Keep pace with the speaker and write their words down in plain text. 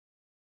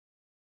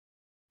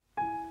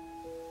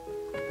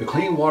The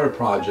Clean Water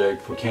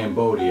Project for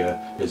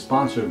Cambodia is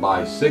sponsored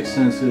by Six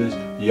Senses,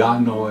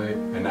 Yatnoi,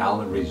 and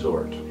Island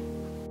Resort.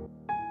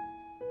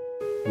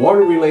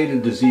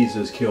 Water-related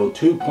diseases kill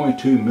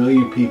 2.2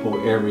 million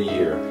people every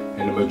year,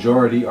 and the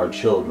majority are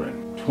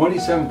children.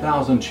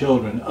 27,000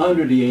 children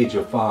under the age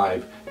of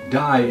 5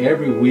 die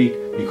every week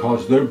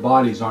because their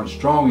bodies aren't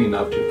strong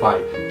enough to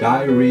fight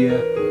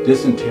diarrhea,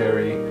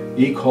 dysentery,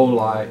 E.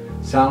 coli,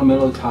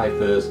 salmonella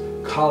typhus,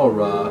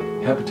 cholera,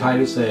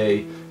 hepatitis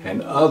A,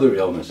 and other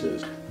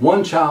illnesses.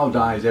 One child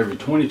dies every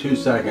 22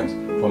 seconds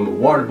from a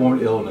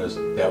waterborne illness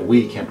that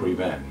we can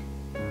prevent.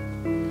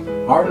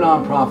 Our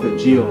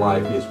nonprofit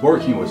geo-life is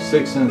working with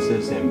Six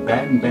Senses in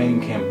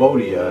Battambang,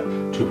 Cambodia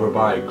to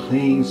provide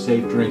clean,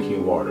 safe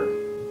drinking water.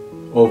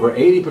 Over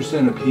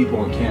 80% of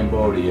people in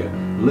Cambodia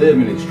live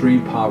in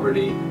extreme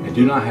poverty and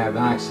do not have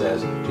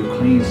access to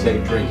clean,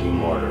 safe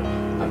drinking water.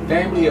 A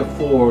family of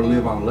 4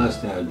 live on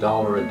less than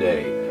 $1 a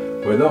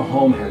day, where their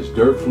home has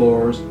dirt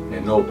floors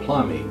and no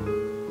plumbing.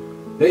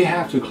 They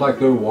have to collect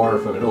their water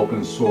from an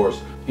open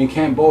source. In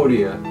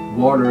Cambodia,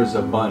 water is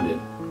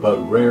abundant, but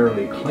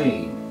rarely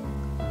clean.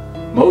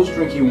 Most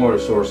drinking water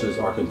sources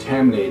are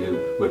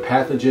contaminated with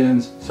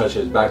pathogens such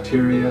as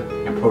bacteria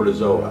and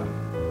protozoa.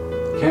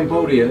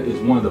 Cambodia is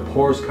one of the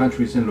poorest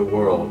countries in the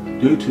world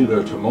due to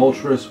their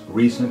tumultuous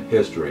recent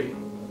history.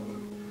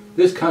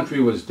 This country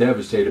was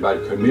devastated by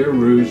the Khmer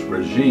Rouge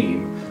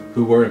regime,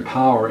 who were in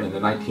power in the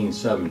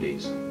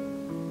 1970s.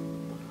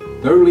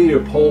 Their leader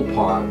Pol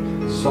Pot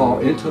saw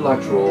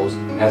intellectuals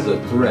as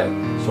a threat,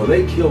 so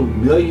they killed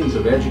millions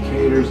of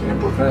educators and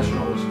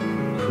professionals,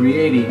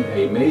 creating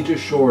a major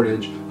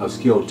shortage of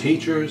skilled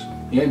teachers,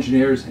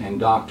 engineers, and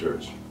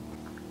doctors.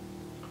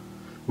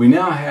 We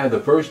now have the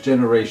first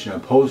generation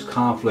of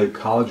post-conflict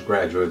college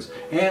graduates,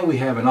 and we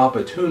have an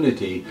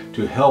opportunity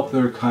to help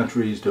their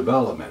country's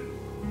development.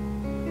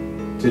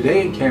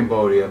 Today in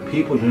Cambodia,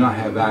 people do not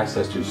have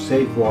access to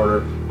safe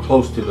water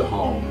close to the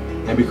home,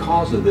 and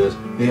because of this,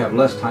 they have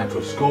less time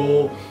for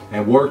school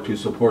and work to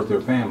support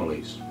their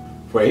families.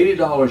 For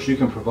 $80, you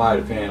can provide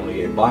a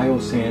family a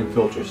bio-sand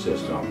filter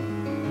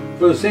system.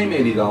 For the same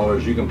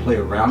 $80, you can play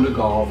a round of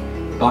golf,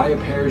 buy a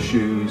pair of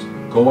shoes,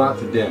 go out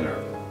to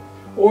dinner.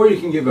 Or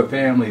you can give a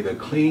family the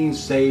clean,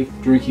 safe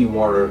drinking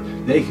water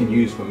they can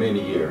use for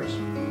many years.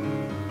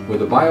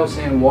 With a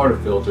bio-sand water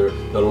filter,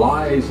 the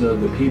lives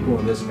of the people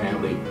in this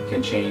family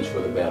can change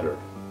for the better.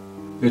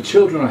 The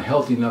children are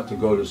healthy enough to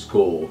go to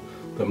school.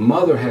 The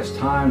mother has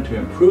time to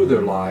improve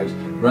their lives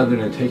rather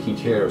than taking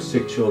care of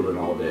sick children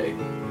all day.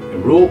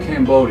 In rural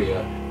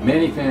Cambodia,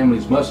 many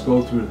families must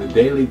go through the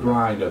daily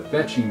grind of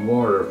fetching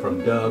water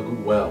from dug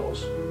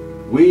wells.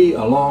 We,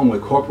 along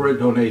with corporate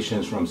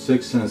donations from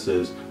Six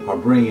Senses, are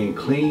bringing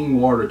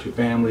clean water to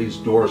families'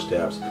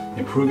 doorsteps,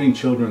 improving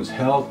children's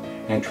health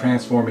and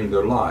transforming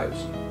their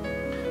lives.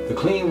 The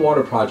Clean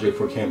Water Project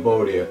for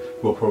Cambodia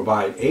will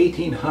provide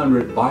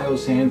 1,800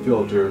 bio-sand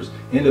filters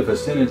in the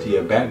vicinity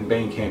of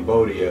Battambang,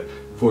 Cambodia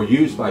for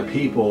use by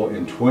people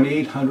in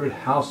 2,800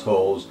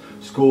 households,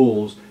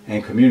 schools,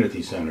 and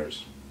community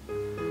centers.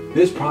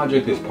 This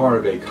project is part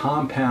of a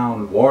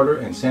compound water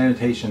and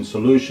sanitation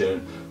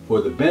solution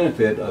for the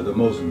benefit of the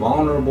most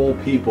vulnerable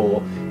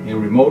people in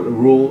remote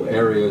rural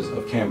areas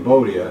of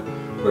Cambodia,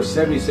 where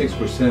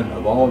 76%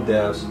 of all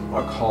deaths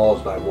are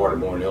caused by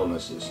waterborne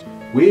illnesses.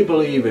 We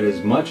believe it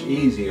is much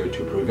easier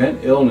to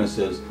prevent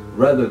illnesses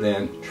rather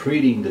than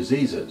treating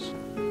diseases.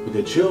 With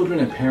the children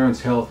and parents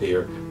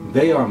healthier,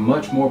 they are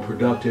much more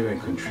productive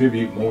and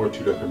contribute more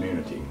to the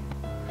community.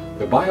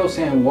 The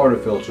bio-sand water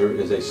filter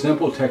is a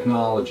simple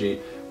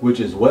technology which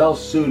is well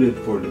suited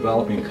for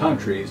developing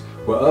countries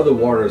where other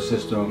water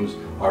systems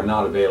are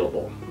not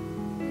available.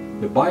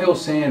 The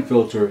bio-sand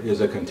filter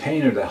is a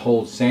container that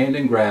holds sand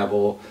and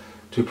gravel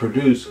to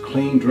produce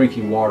clean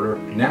drinking water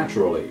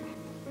naturally.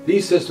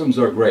 These systems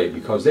are great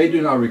because they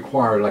do not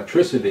require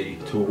electricity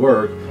to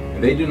work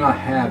and they do not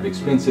have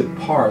expensive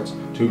parts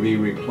to be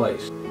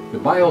replaced. The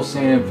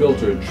bio-sand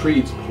filter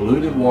treats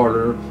polluted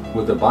water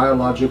with a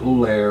biological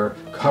layer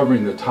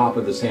covering the top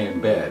of the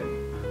sand bed.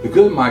 The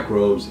good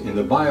microbes in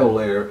the bio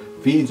layer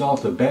feeds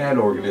off the bad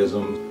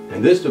organisms,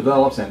 and this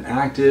develops an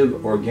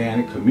active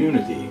organic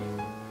community.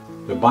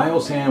 The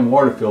bio-sand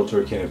water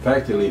filter can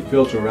effectively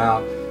filter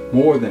out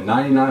more than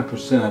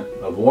 99%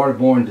 of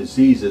waterborne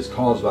diseases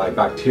caused by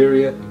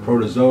bacteria,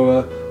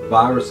 protozoa,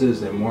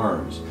 viruses, and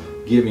worms,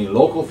 giving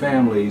local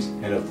families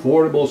an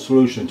affordable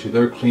solution to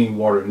their clean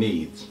water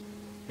needs.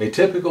 A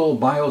typical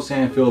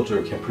bio-sand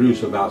filter can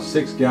produce about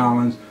 6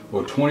 gallons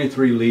or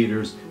 23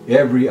 liters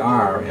every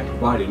hour and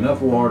provide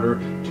enough water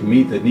to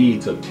meet the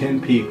needs of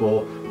 10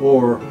 people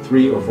or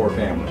 3 or 4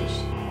 families.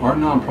 Our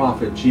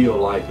nonprofit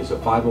geo-life is a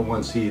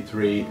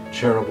 501c3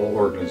 charitable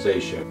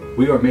organization.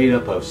 We are made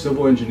up of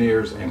civil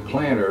engineers and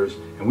planners,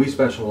 and we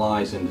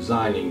specialize in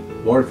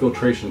designing water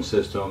filtration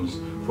systems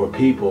for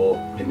people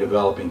in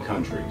developing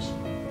countries.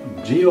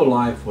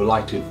 Geo-life would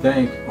like to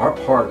thank our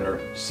partner,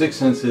 Six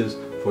Senses,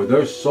 for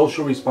their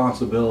social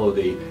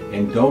responsibility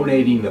in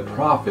donating the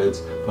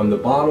profits from the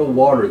bottled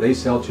water they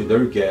sell to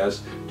their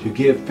guests to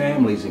give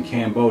families in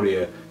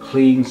Cambodia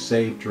clean,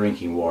 safe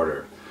drinking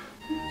water.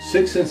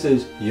 Six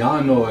Senses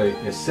Yanoi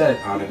is set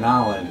on an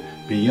island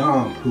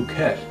beyond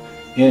Phuket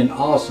in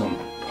awesome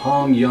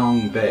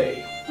Pangyong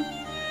Bay.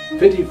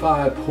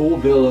 55 pool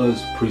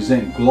villas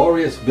present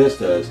glorious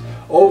vistas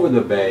over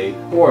the bay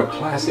or a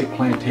classic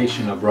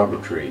plantation of rubber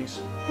trees.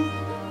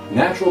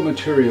 Natural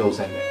materials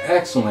and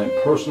excellent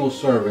personal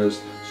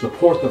service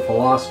support the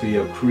philosophy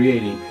of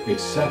creating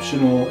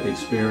exceptional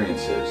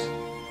experiences.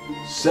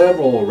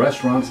 Several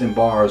restaurants and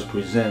bars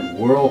present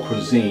world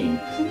cuisine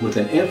with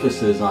an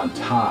emphasis on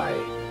Thai,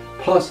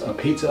 plus a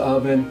pizza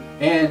oven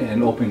and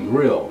an open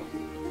grill.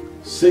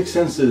 Six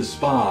Senses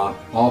Spa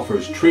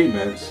offers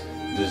treatments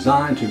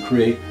designed to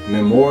create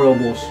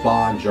memorable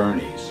spa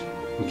journeys.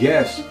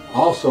 Guests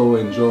also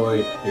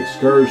enjoy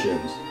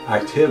excursions,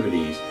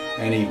 activities,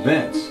 and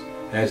events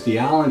as the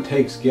island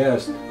takes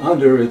guests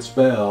under its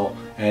spell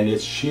and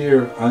its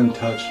sheer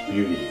untouched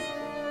beauty.